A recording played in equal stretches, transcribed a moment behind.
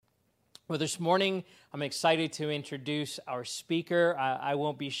Well, this morning, I'm excited to introduce our speaker. I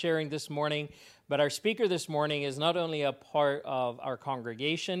won't be sharing this morning, but our speaker this morning is not only a part of our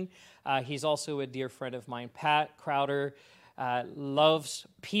congregation, he's also a dear friend of mine. Pat Crowder loves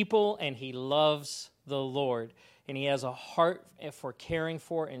people, and he loves the Lord. And he has a heart for caring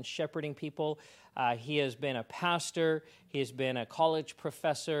for and shepherding people. He has been a pastor. He has been a college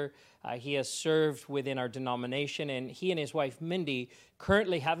professor. He has served within our denomination. And he and his wife, Mindy,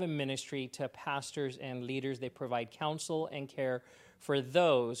 currently have a ministry to pastors and leaders. They provide counsel and care for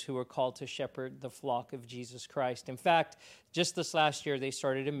those who are called to shepherd the flock of Jesus Christ. In fact, just this last year, they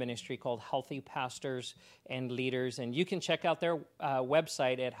started a ministry called Healthy Pastors and Leaders. And you can check out their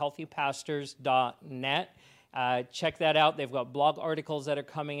website at healthypastors.net. Check that out. They've got blog articles that are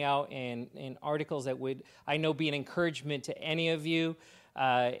coming out and articles that would, I know, be an encouragement to any of you.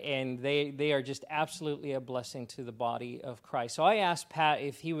 And they are just absolutely a blessing to the body of Christ. So I asked Pat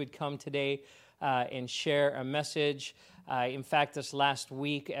if he would come today and share a message. In fact, this last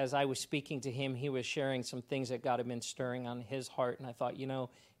week, as I was speaking to him, he was sharing some things that God had been stirring on his heart. And I thought,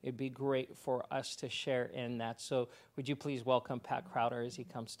 it'd be great for us to share in that. So would you please welcome Pat Crowder as he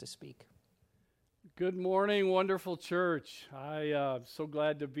comes to speak? Good morning, wonderful church. I'm so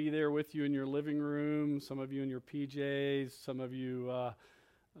glad to be there with you in your living room, some of you in your PJs, some of you, I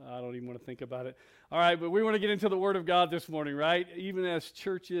don't even want to think about it. All right, but we want to get into the Word of God this morning, right? Even as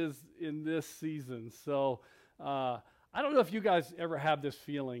churches in this season. So I don't know if you guys ever have this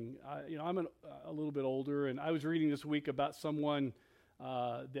feeling. I'm a little bit older, and I was reading this week about someone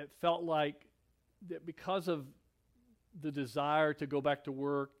that felt like that because of the desire to go back to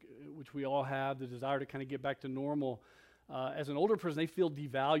work, which we all have, the desire to kind of get back to normal, as an older person, they feel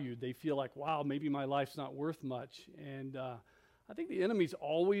devalued. They feel like, wow, maybe my life's not worth much. And I think the enemy's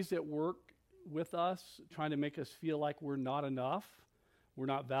always at work with us, trying to make us feel like we're not enough, we're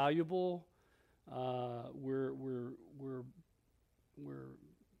not valuable, we're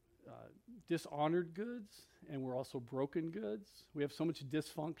dishonored goods, and we're also broken goods. We have so much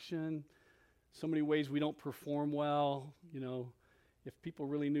dysfunction, so many ways we don't perform well. If people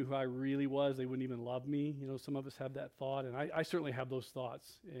really knew who I really was, they wouldn't even love me. Some of us have that thought, and I certainly have those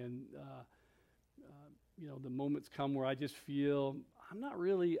thoughts. And, the moments come where I just feel I'm not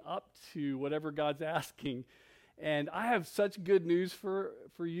really up to whatever God's asking. And I have such good news for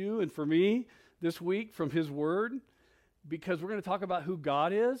you and for me this week from His Word, because we're going to talk about who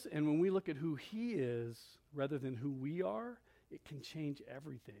God is. And when we look at who He is rather than who we are, it can change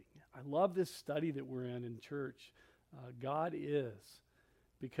everything. I love this study that we're in church. God is,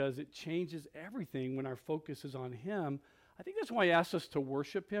 because it changes everything when our focus is on Him. I think that's why He asks us to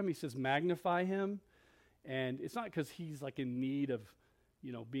worship Him. He says, magnify Him. And it's not because He's like in need of,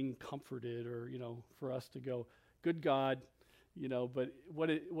 being comforted or, for us to go, good God, but what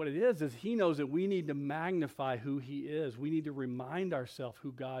it is He knows that we need to magnify who He is. We need to remind ourselves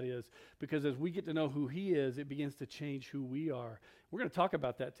who God is, because as we get to know who He is, it begins to change who we are. We're going to talk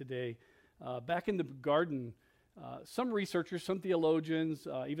about that today. Back in the garden, some researchers, some theologians,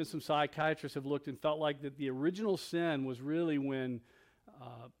 even some psychiatrists have looked and felt like that the original sin was really when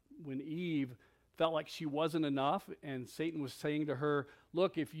Eve felt like she wasn't enough, and Satan was saying to her,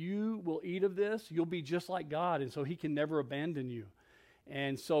 look, if you will eat of this, you'll be just like God, and so He can never abandon you.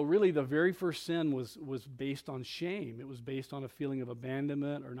 And so really the very first sin was based on shame. It was based on a feeling of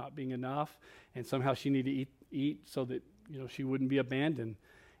abandonment or not being enough, and somehow she needed to eat so that she wouldn't be abandoned.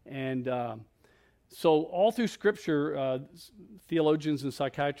 And so all through Scripture, theologians and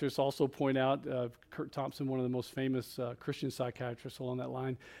psychiatrists also point out, Kurt Thompson, one of the most famous Christian psychiatrists along that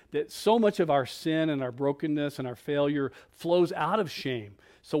line, that so much of our sin and our brokenness and our failure flows out of shame.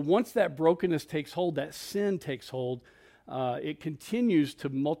 So once that brokenness takes hold, that sin takes hold, it continues to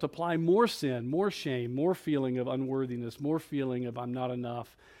multiply more sin, more shame, more feeling of unworthiness, more feeling of I'm not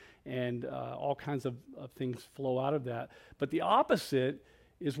enough, and all kinds of things flow out of that. But the opposite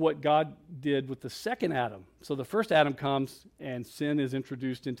is what God did with the second Adam. So the first Adam comes and sin is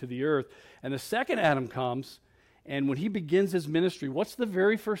introduced into the earth. And the second Adam comes, and when he begins his ministry, what's the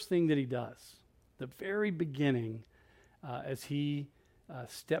very first thing that he does? The very beginning, as he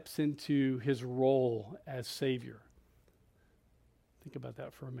steps into his role as Savior. Think about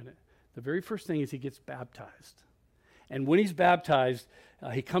that for a minute. The very first thing is he gets baptized. And when he's baptized,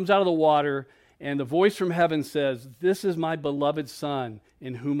 he comes out of the water, and the voice from heaven says, this is my beloved Son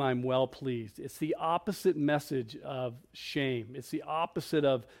in whom I'm well pleased. It's the opposite message of shame. It's the opposite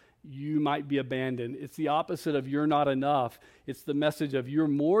of you might be abandoned. It's the opposite of you're not enough. It's the message of you're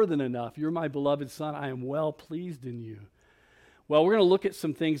more than enough. You're my beloved Son. I am well pleased in you. Well, we're going to look at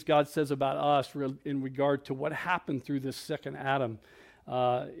some things God says about us in regard to what happened through this second Adam.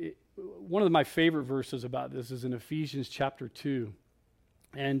 One of my favorite verses about this is in Ephesians chapter 2.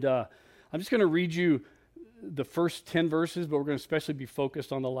 And I'm just going to read you the first 10 verses, but we're going to especially be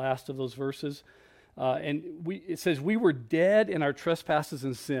focused on the last of those verses. It says, we were dead in our trespasses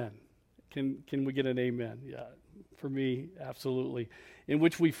and sin. Can we get an amen? Yeah, for me, absolutely. In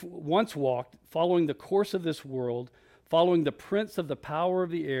which we once walked, following the course of this world, following the prince of the power of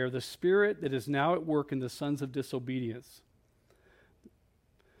the air, the spirit that is now at work in the sons of disobedience,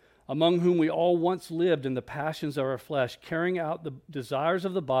 among whom we all once lived in the passions of our flesh, carrying out the desires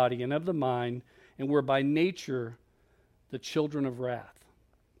of the body and of the mind, and were by nature the children of wrath,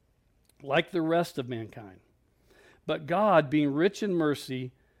 like the rest of mankind. But God, being rich in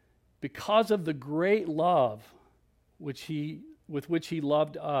mercy, because of the great love with which he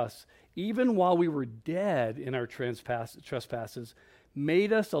loved us, even while we were dead in our trespasses,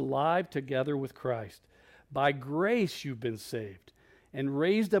 made us alive together with Christ. By grace you've been saved, and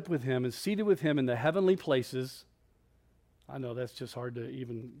raised up with him and seated with him in the heavenly places. I know that's just hard to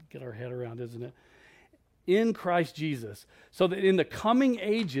even get our head around, isn't it? In Christ Jesus, so that in the coming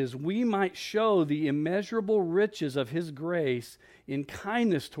ages we might show the immeasurable riches of his grace in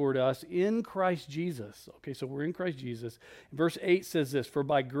kindness toward us in Christ Jesus. Okay, so we're in Christ Jesus. Verse 8 says this, for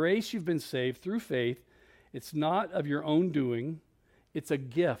by grace you've been saved through faith. It's not of your own doing. It's a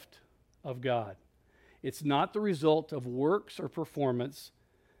gift of God. It's not the result of works or performance,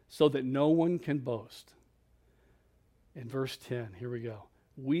 so that no one can boast. In verse 10, here we go.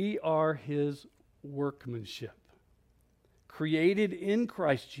 We are his workmanship, created in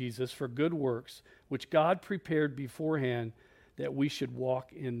Christ Jesus for good works, which God prepared beforehand that we should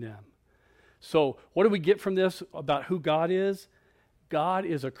walk in them. So what do we get from this about who God is? God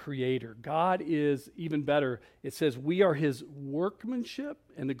is a creator. God is, even better, it says we are his workmanship,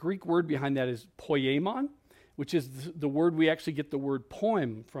 and the Greek word behind that is poiemon, which is the word we actually get the word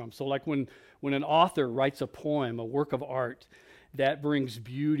poem from. So like when an author writes a poem, a work of art, that brings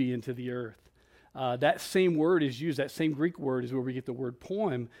beauty into the earth. That same word is used, that same Greek word is where we get the word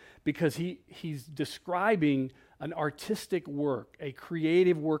poem, because he's describing an artistic work, a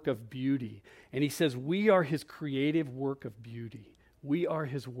creative work of beauty. And he says, we are his creative work of beauty. We are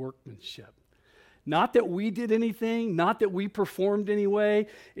his workmanship. Not that we did anything, not that we performed any way.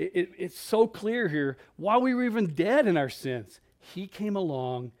 It's so clear here. While we were even dead in our sins, he came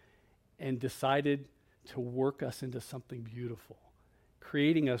along and decided to work us into something beautiful,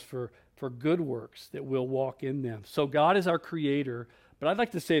 creating us for good works that we'll walk in them. So God is our creator, but I'd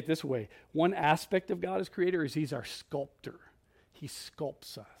like to say it this way. One aspect of God as creator is he's our sculptor. He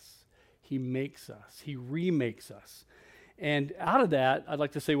sculpts us. He makes us. He remakes us. And out of that, I'd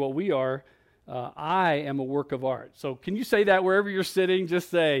like to say what we are. I am a work of art. So can you say that wherever you're sitting?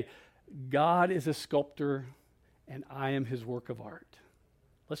 Just say, God is a sculptor and I am his work of art.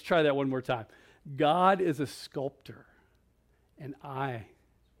 Let's try that one more time. God is a sculptor and I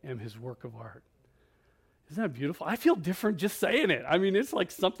am his work of art. Isn't that beautiful? I feel different just saying it. I mean, it's like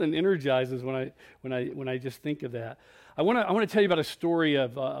something energizes when I just think of that. I want to tell you about a story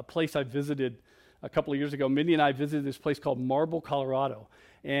of a place I visited a couple of years ago. Mindy and I visited this place called Marble, Colorado.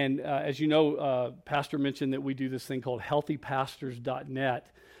 And as you know, Pastor mentioned that we do this thing called healthypastors.net,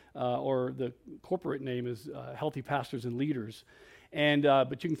 or the corporate name is Healthy Pastors and Leaders. And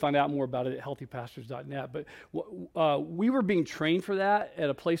but you can find out more about it at healthypastors.net. But we were being trained for that at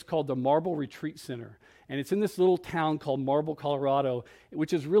a place called the Marble Retreat Center. And it's in this little town called Marble, Colorado,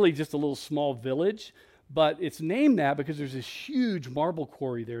 which is really just a little small village. But it's named that because there's this huge marble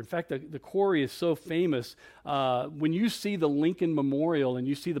quarry there. In fact, the quarry is so famous. When you see the Lincoln Memorial and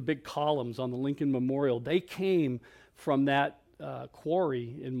you see the big columns on the Lincoln Memorial, they came from that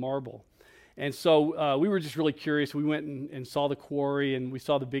quarry in Marble. And so we were just really curious. We went and saw the quarry, and we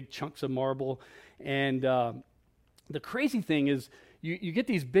saw the big chunks of marble. And the crazy thing is you get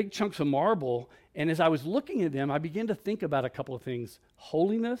these big chunks of marble, and as I was looking at them, I began to think about a couple of things: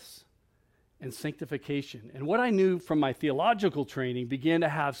 holiness and sanctification. And what I knew from my theological training began to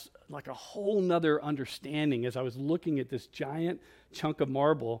have like a whole nother understanding as I was looking at this giant chunk of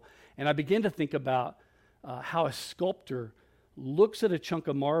marble. And I began to think about how a sculptor looks at a chunk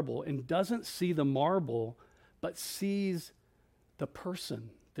of marble and doesn't see the marble, but sees the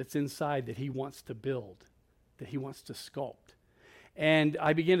person that's inside that he wants to build, that he wants to sculpt. And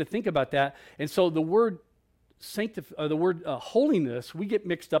I began to think about that. And so the word holiness, we get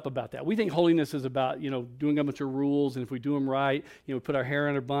mixed up about that. We think holiness is about, doing a bunch of rules, and if we do them right, we put our hair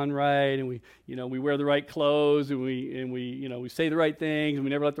in a bun right, and we wear the right clothes, and we say the right things, and we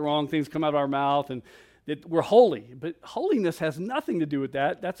never let the wrong things come out of our mouth, and that we're holy. But holiness has nothing to do with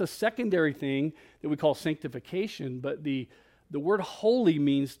that. That's a secondary thing that we call sanctification. But the The word holy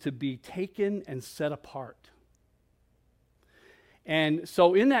means to be taken and set apart. And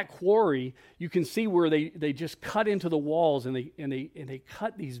so in that quarry, you can see where they just cut into the walls and they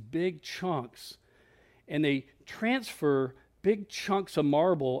cut these big chunks, and they transfer big chunks of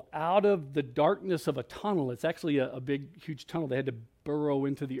marble out of the darkness of a tunnel. It's actually a big, huge tunnel. They had to burrow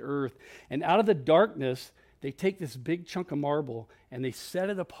into the earth. And out of the darkness, they take this big chunk of marble and they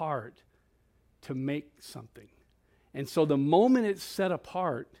set it apart to make something. And so the moment it's set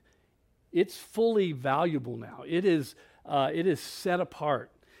apart, it's fully valuable now. It is set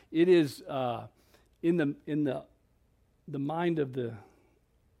apart. It is in the mind of the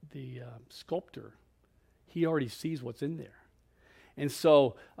sculptor. He already sees what's in there. And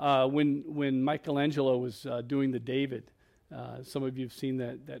so when Michelangelo was doing the David, some of you have seen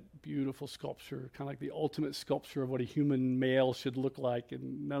that beautiful sculpture, kind of like the ultimate sculpture of what a human male should look like,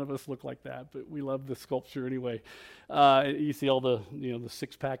 and none of us look like that, but we love the sculpture anyway. You see all the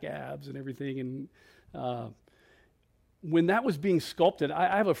six-pack abs and everything, and when that was being sculpted,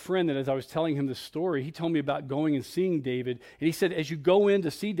 I have a friend that, as I was telling him this story, he told me about going and seeing David. And he said, as you go in to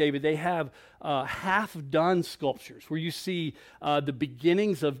see David, they have half-done sculptures where you see the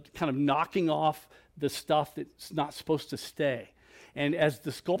beginnings of kind of knocking off the stuff that's not supposed to stay. And as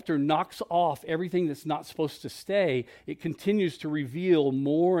the sculptor knocks off everything that's not supposed to stay, it continues to reveal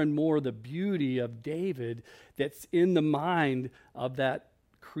more and more the beauty of David that's in the mind of that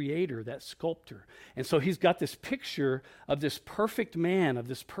creator, that sculptor. And so he's got this picture of this perfect man, of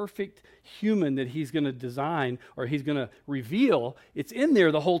this perfect human that he's going to design, or he's going to reveal. It's in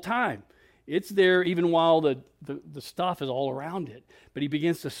there the whole time. It's there even while the stuff is all around it. But he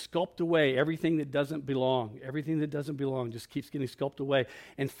begins to sculpt away everything that doesn't belong. Everything that doesn't belong just keeps getting sculpted away.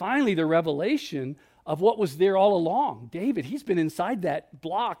 And finally, the revelation of what was there all along. David, he's been inside that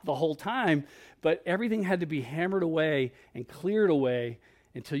block the whole time, but everything had to be hammered away and cleared away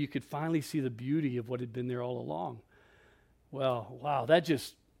until you could finally see the beauty of what had been there all along. Well, wow, that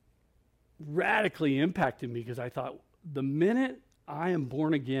just radically impacted me, because I thought, the minute I am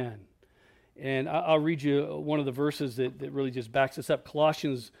born again, and I'll read you one of the verses that really just backs this up.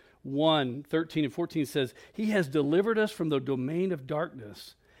 Colossians 1:13-14 says, he has delivered us from the domain of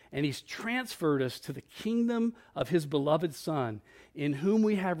darkness, and he's transferred us to the kingdom of his beloved Son, in whom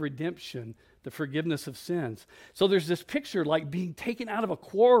we have redemption, the forgiveness of sins. So there's this picture like being taken out of a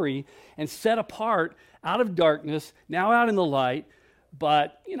quarry and set apart out of darkness, now out in the light,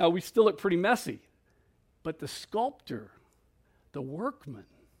 but, we still look pretty messy. But the sculptor, the workman,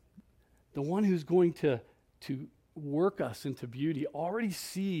 the one who's going to work us into beauty, already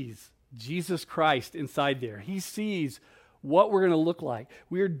sees Jesus Christ inside there. He sees what we're going to look like.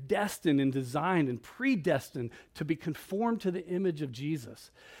 We are destined and designed and predestined to be conformed to the image of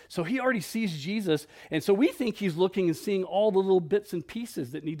Jesus. So he already sees Jesus, and so we think he's looking and seeing all the little bits and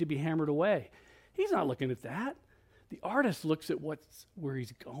pieces that need to be hammered away. He's not looking at that. The artist looks at where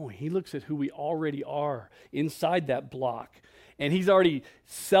he's going. He looks at who we already are inside that block. And he's already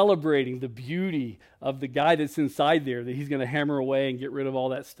celebrating the beauty of the guy that's inside there, that he's going to hammer away and get rid of all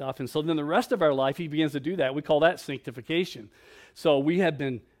that stuff. And so then the rest of our life, he begins to do that. We call that sanctification. So we have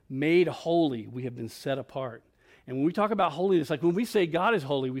been made holy. We have been set apart. And when we talk about holiness, like when we say God is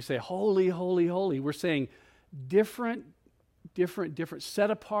holy, we say holy, holy, holy. We're saying different, set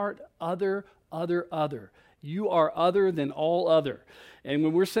apart, other. You are other than all other. And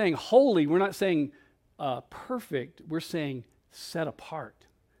when we're saying holy, we're not saying perfect. We're saying set apart.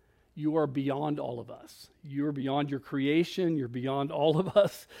 You are beyond all of us. You're beyond your creation. You're beyond all of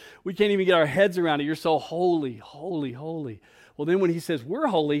us. We can't even get our heads around it. You're so holy, holy, holy. Well, then when he says we're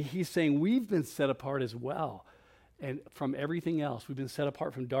holy, he's saying we've been set apart as well. And from everything else, we've been set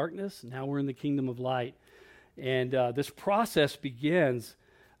apart from darkness. Now we're in the kingdom of light. And this process begins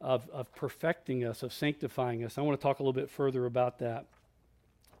of perfecting us, of sanctifying us. I want to talk a little bit further about that.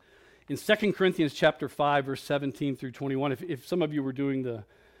 In 2 Corinthians chapter 5, verse 17 through 21, if some of you were doing the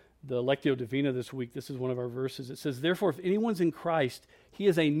Lectio Divina this week, this is one of our verses. It says, therefore, if anyone's in Christ, he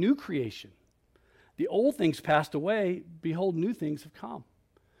is a new creation. The old things passed away, behold, new things have come.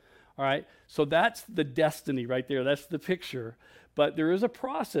 All right, so that's the destiny right there. That's the picture. But there is a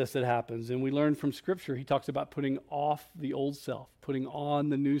process that happens, and we learn from Scripture. He talks about putting off the old self, putting on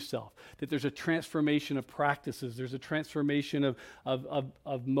the new self, that there's a transformation of practices. There's a transformation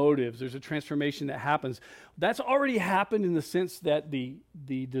of motives. There's a transformation that happens. That's already happened in the sense that the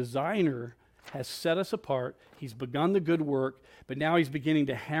designer has set us apart. He's begun the good work, but now he's beginning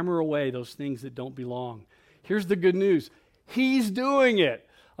to hammer away those things that don't belong. Here's the good news. He's doing it,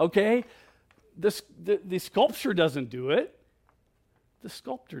 okay? The sculpture doesn't do it. The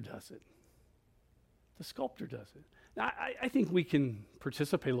sculptor does it. The sculptor does it. I think we can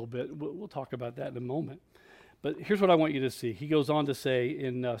participate a little bit. We'll talk about that in a moment. But here's what I want you to see. He goes on to say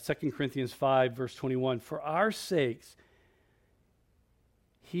in 2 Corinthians 5, verse 21, for our sakes,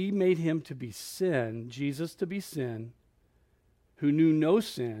 he made him to be sin, Jesus to be sin, who knew no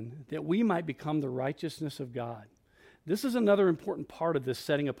sin, that we might become the righteousness of God. This is another important part of this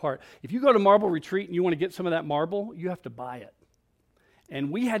setting apart. If you go to Marble Retreat and you want to get some of that marble, you have to buy it.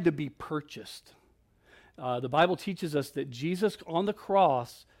 And we had to be purchased. The Bible teaches us that Jesus on the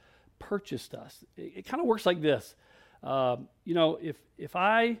cross purchased us. It kind of works like this. If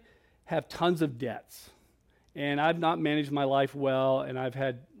I have tons of debts and I've not managed my life well and I've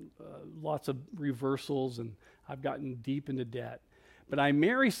had lots of reversals and I've gotten deep into debt, but I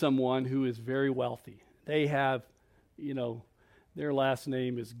marry someone who is very wealthy. They have, their last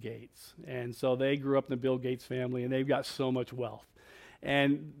name is Gates. And so they grew up in the Bill Gates family and they've got so much wealth.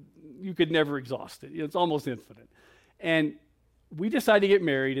 And you could never exhaust it. It's almost infinite. And we decide to get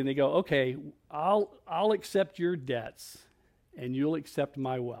married, and they go, okay, I'll accept your debts, and you'll accept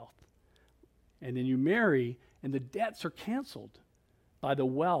my wealth. And then you marry, and the debts are canceled by the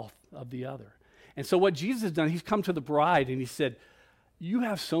wealth of the other. And so what Jesus has done, he's come to the bride, and he said, you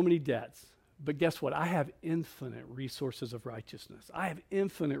have so many debts, but guess what? I have infinite resources of righteousness. I have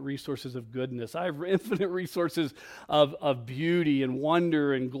infinite resources of goodness. I have infinite resources of beauty and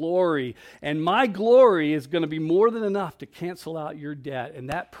wonder and glory. And my glory is going to be more than enough to cancel out your debt. And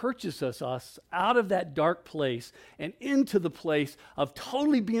that purchases us out of that dark place and into the place of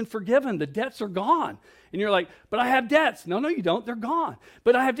totally being forgiven. The debts are gone. And you're like, but I have debts. No, you don't. They're gone.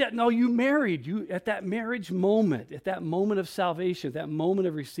 But I have debt. No, you married. You at that marriage moment, at that moment of salvation, at that moment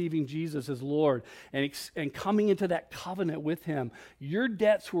of receiving Jesus as Lord and coming into that covenant with him, your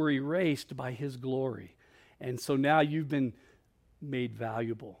debts were erased by his glory. And so now you've been made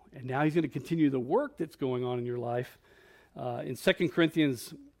valuable. And now he's going to continue the work that's going on in your life. In 2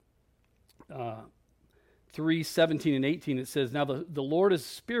 Corinthians 3, 17 and 18, it says, now the Lord is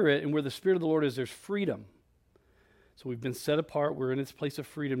spirit, and where the spirit of the Lord is, there's freedom. So we've been set apart. We're in this place of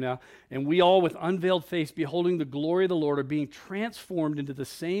freedom now. And we all, with unveiled face, beholding the glory of the Lord, are being transformed into the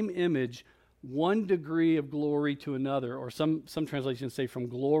same image, one degree of glory to another. Or some translations say from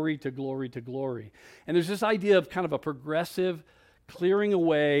glory to glory to glory. And there's this idea of kind of a progressive clearing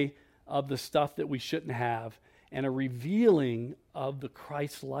away of the stuff that we shouldn't have and a revealing of the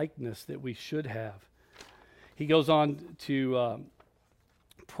Christ-likeness that we should have. He goes on to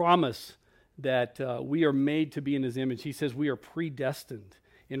promise that we are made to be in his image. He says we are predestined.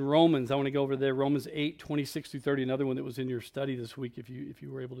 In Romans, I want to go over there, Romans 8, 26 through 30, another one that was in your study this week if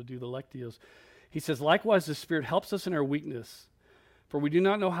you were able to do the Lectios. He says, likewise, the Spirit helps us in our weakness, for we do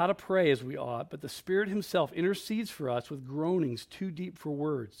not know how to pray as we ought, but the Spirit himself intercedes for us with groanings too deep for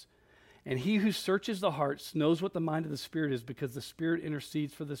words. And he who searches the hearts knows what the mind of the Spirit is, because the Spirit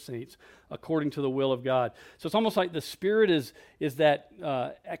intercedes for the saints according to the will of God. So it's almost like the Spirit is that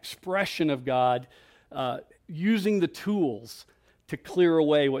expression of God using the tools to clear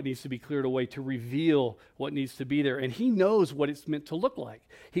away what needs to be cleared away, to reveal what needs to be there. And he knows what it's meant to look like.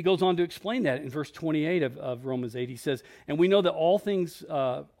 He goes on to explain that in verse 28 of Romans 8. He says, and we know that all things,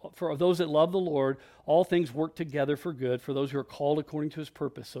 for those that love the Lord, all things work together for good, for those who are called according to his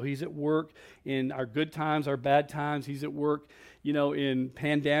purpose. So he's at work in our good times, our bad times. He's at work, in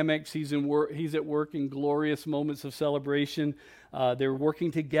pandemics. He's at work in glorious moments of celebration. They're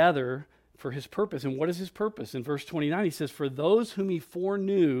working together for his purpose. And what is his purpose? In verse 29, he says, for those whom he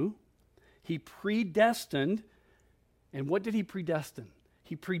foreknew, he predestined. And what did he predestine?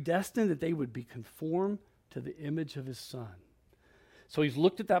 He predestined that they would be conformed to the image of his Son. So he's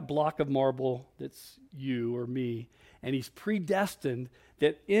looked at that block of marble that's you or me, and he's predestined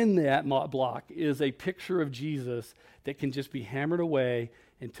that in that block is a picture of Jesus that can just be hammered away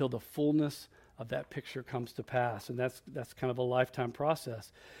until the fullness of that picture comes to pass. And that's kind of a lifetime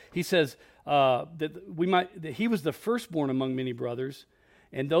process. He says that he was the firstborn among many brothers,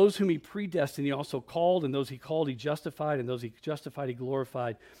 and those whom he predestined he also called, and those he called he justified, and those he justified he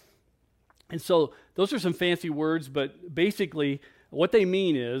glorified. And so those are some fancy words, but basically what they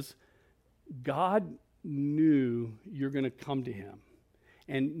mean is God knew you're going to come to him.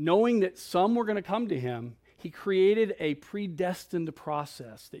 And knowing that some were going to come to him, he created a predestined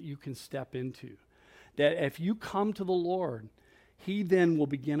process that you can step into. That if you come to the Lord, he then will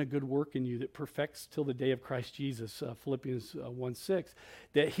begin a good work in you that perfects till the day of Christ Jesus, Philippians 1:6,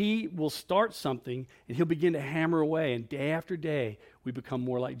 that he will start something and he'll begin to hammer away, and day after day we become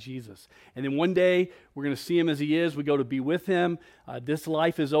more like Jesus. And then one day we're going to see him as he is. We go to be with him. This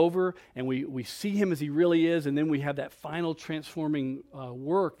life is over, and we see him as he really is, and then we have that final transforming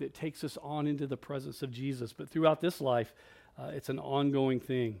work that takes us on into the presence of Jesus. But throughout this life, it's an ongoing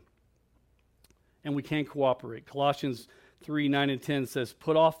thing. And we can cooperate. Colossians 3:9-10 says,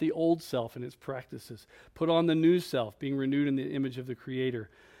 put off the old self and its practices. Put on the new self, being renewed in the image of the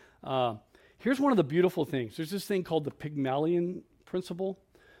Creator. Here's one of the beautiful things. There's this thing called the Pygmalion principle.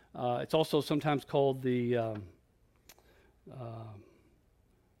 It's also sometimes called the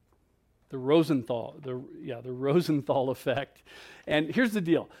Rosenthal, the Rosenthal effect. And here's the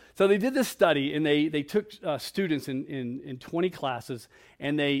deal. So they did this study, and they took students in 20 classes,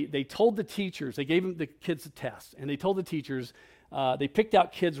 and they told the teachers, they gave the kids a test, and they told the teachers, they picked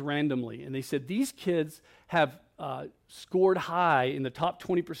out kids randomly, and they said, these kids have scored high in the top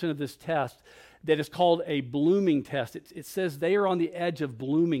 20% of this test that is called a blooming test. It says they are on the edge of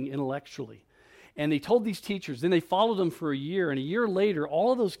blooming intellectually. And they told these teachers, then they followed them for a year, and a year later,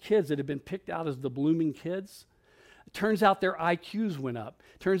 all of those kids that had been picked out as the blooming kids, it turns out their IQs went up.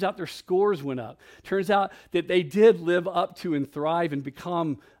 Turns out their scores went up. Turns out that they did live up to and thrive and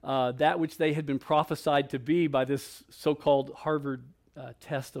become that which they had been prophesied to be by this so-called Harvard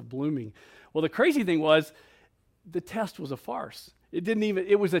test of blooming. Well, the crazy thing was, the test was a farce.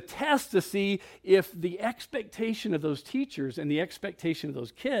 It was a test to see if the expectation of those teachers and the expectation of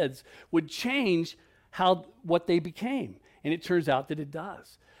those kids would change what they became. And it turns out that it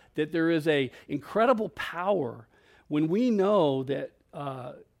does. That there is a incredible power when we know that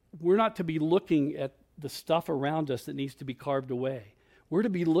we're not to be looking at the stuff around us that needs to be carved away. We're to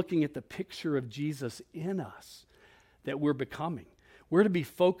be looking at the picture of Jesus in us that we're becoming. We're to be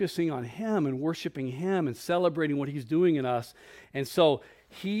focusing on him and worshiping him and celebrating what he's doing in us. And so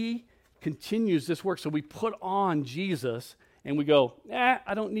he continues this work. So we put on Jesus and we go,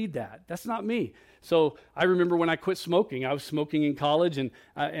 I don't need that. That's not me. So I remember when I quit smoking. I was smoking in college, and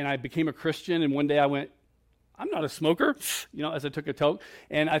I became a Christian. And one day I went, I'm not a smoker, as I took a toke.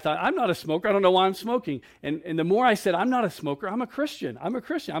 And I thought, I'm not a smoker. I don't know why I'm smoking. And the more I said, I'm not a smoker, I'm a Christian. I'm a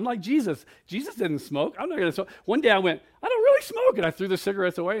Christian. I'm like Jesus. Jesus didn't smoke. I'm not going to smoke. One day I went, I don't really smoke. And I threw the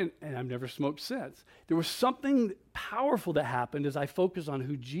cigarettes away, and I've never smoked since. There was something powerful that happened as I focused on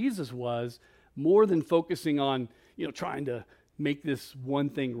who Jesus was, more than focusing on, trying to make this one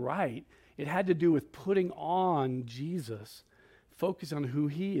thing right. It had to do with putting on Jesus, focus on who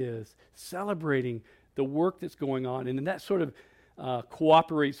he is, celebrating the work that's going on, and then that sort of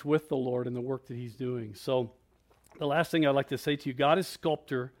cooperates with the Lord in the work that he's doing. So the last thing I'd like to say to you, God is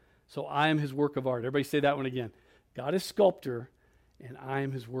sculptor, so I am his work of art. Everybody say that one again. God is sculptor, and I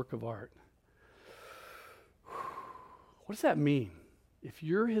am his work of art. What does that mean? If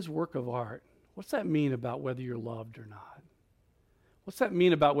you're his work of art, what's that mean about whether you're loved or not? What's that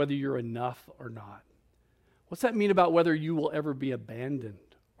mean about whether you're enough or not? What's that mean about whether you will ever be abandoned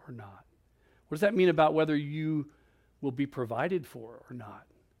or not? What does that mean about whether you will be provided for or not?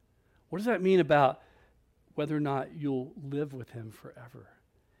 What does that mean about whether or not you'll live with him forever?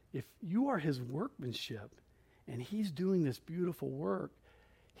 If you are his workmanship and he's doing this beautiful work,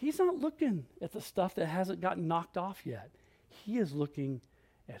 he's not looking at the stuff that hasn't gotten knocked off yet. He is looking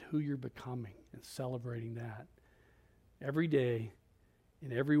at who you're becoming and celebrating that. Every day,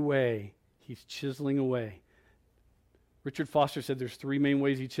 in every way, he's chiseling away. Richard Foster said there's three main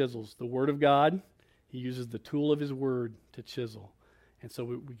ways he chisels. The Word of God, he uses the tool of his Word to chisel. And so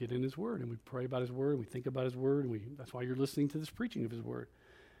we get in his Word, and we pray about his Word, and we think about his Word, and that's why you're listening to this preaching of his Word.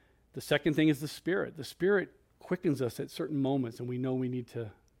 The second thing is the Spirit. The Spirit quickens us at certain moments, and we know we need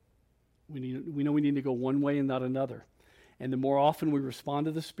to go one way and not another. And the more often we respond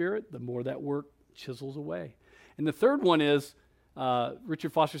to the Spirit, the more that work chisels away. And the third one is,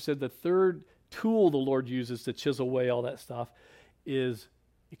 Richard Foster said the third tool the Lord uses to chisel away all that stuff is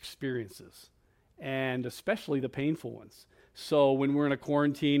experiences, and especially the painful ones. So when we're in a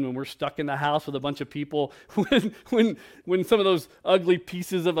quarantine, when we're stuck in the house with a bunch of people, when some of those ugly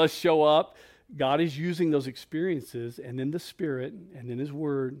pieces of us show up, God is using those experiences and then the Spirit and then his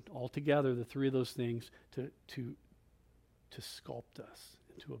Word, all together, the three of those things, to sculpt us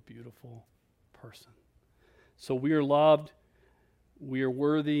into a beautiful person. So we are loved, we are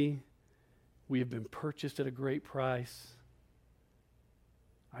worthy, we have been purchased at a great price.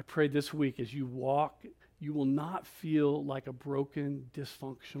 I pray this week as you walk, you will not feel like a broken,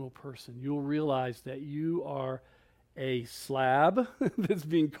 dysfunctional person. You'll realize that you are a slab that's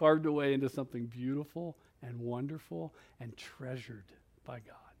being carved away into something beautiful and wonderful and treasured by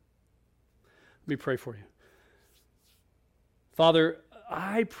God. Let me pray for you. Father,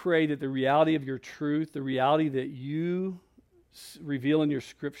 I pray that the reality of your truth, the reality that you reveal in your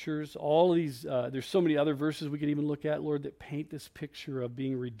scriptures, all of these, there's so many other verses we could even look at, Lord, that paint this picture of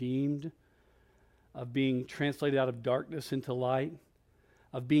being redeemed, of being translated out of darkness into light,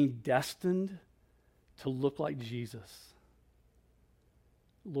 of being destined to look like Jesus.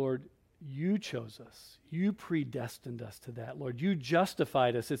 Lord, you chose us. You predestined us to that. Lord, you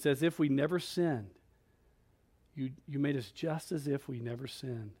justified us. It's as if we never sinned. You made us just as if we never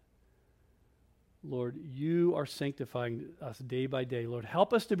sinned. Lord, you are sanctifying us day by day. Lord,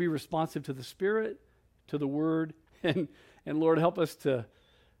 help us to be responsive to the Spirit, to the Word, and Lord, help us to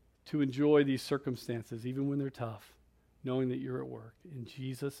enjoy these circumstances, even when they're tough, knowing that you're at work. In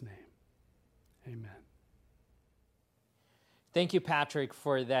Jesus' name, amen. Thank you, Patrick,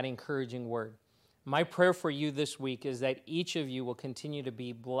 for that encouraging word. My prayer for you this week is that each of you will continue to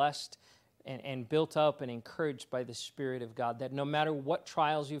be blessed and built up and encouraged by the Spirit of God, that no matter what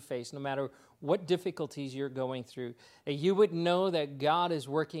trials you face, no matter what difficulties you're going through, that you would know that God is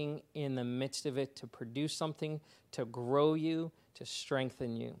working in the midst of it to produce something, to grow you, to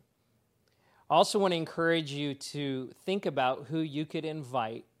strengthen you. I also want to encourage you to think about who you could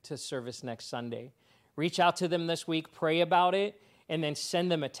invite to service next Sunday. Reach out to them this week, pray about it, and then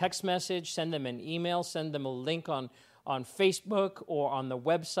send them a text message, send them an email, send them a link on Facebook or on the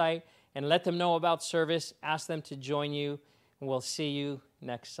website, and let them know about service. Ask them to join you, and we'll see you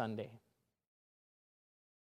next Sunday.